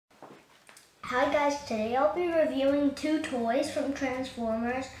Hi guys, today I'll be reviewing two toys from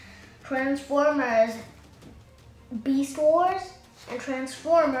Transformers. Transformers Beast Wars and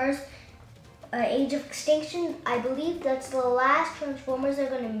Transformers Age of Extinction. I believe that's the last Transformers they're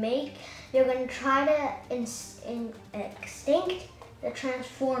going to make. They're going to try to extinct the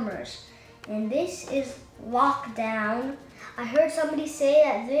Transformers. And this is Lockdown. I heard somebody say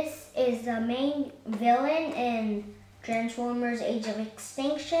that this is the main villain in Transformers Age of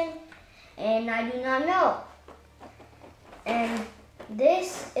Extinction. And I do not know. And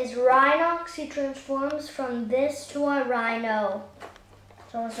this is Rhinox. He transforms from this to a rhino.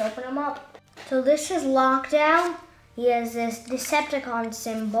 So let's open him up. So this is Lockdown. He has this Decepticon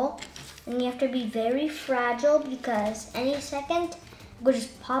symbol. And you have to be very fragile because any second it will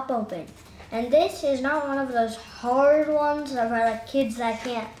just pop open. And this is not one of those hard ones that are like kids that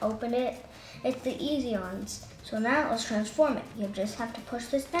can't open it. It's the easy ones. So now let's transform it. You just have to push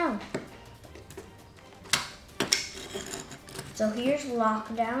this down. So here's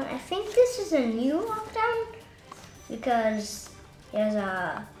Lockdown. I think this is a new Lockdown because he has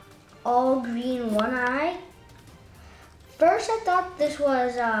a all green one eye. First I thought this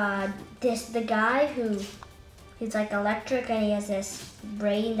was the guy who he's like electric and he has this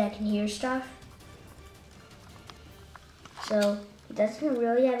brain that can hear stuff. So he doesn't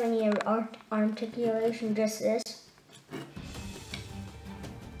really have any articulation, just this.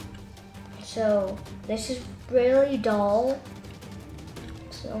 So this is really dull.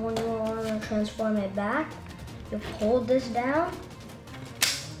 So when you want to transform it back, you hold this down,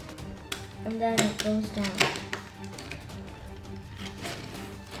 and then it goes down.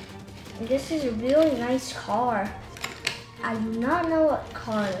 And this is a really nice car. I do not know what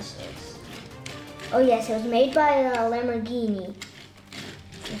car this is. Oh yes, it was made by a Lamborghini.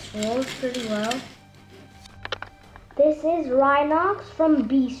 This rolls pretty well. This is Rhinox from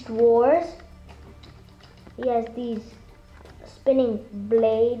Beast Wars. He has these spinning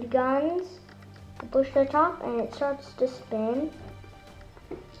blade guns. You push the top and it starts to spin.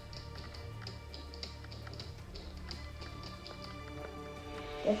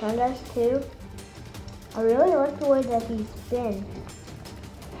 This one does too. I really like the way that he spins.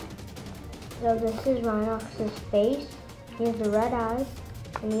 So this is Rhinox's face. He has the red eyes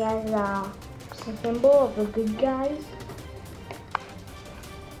and he has a symbol of the good guys.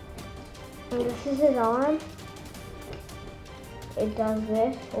 And this is his arm. It does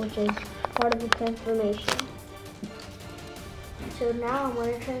this, which is part of the transformation. So now I'm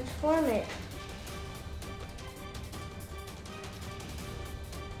going to transform it.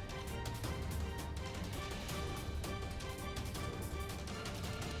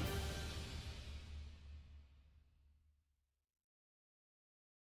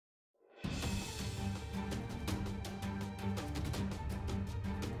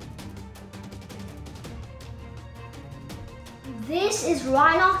 This is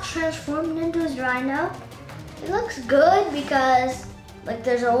Rhinox transformed into his rhino. It looks good because like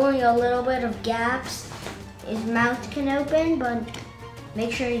there's only a little bit of gaps his mouth can open, but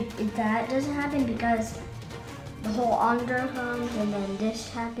make sure that doesn't happen because the whole under comes and then this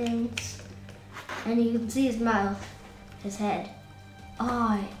happens. And you can see his mouth, his head.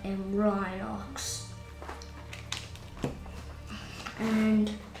 I am Rhinox. And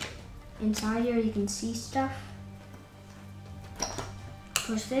inside here you can see stuff.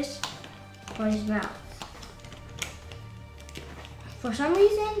 Push this for his mouth. For some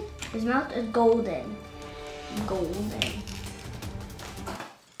reason, his mouth is golden.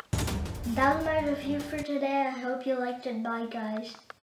 That was my review for today. I hope you liked it. Bye, guys.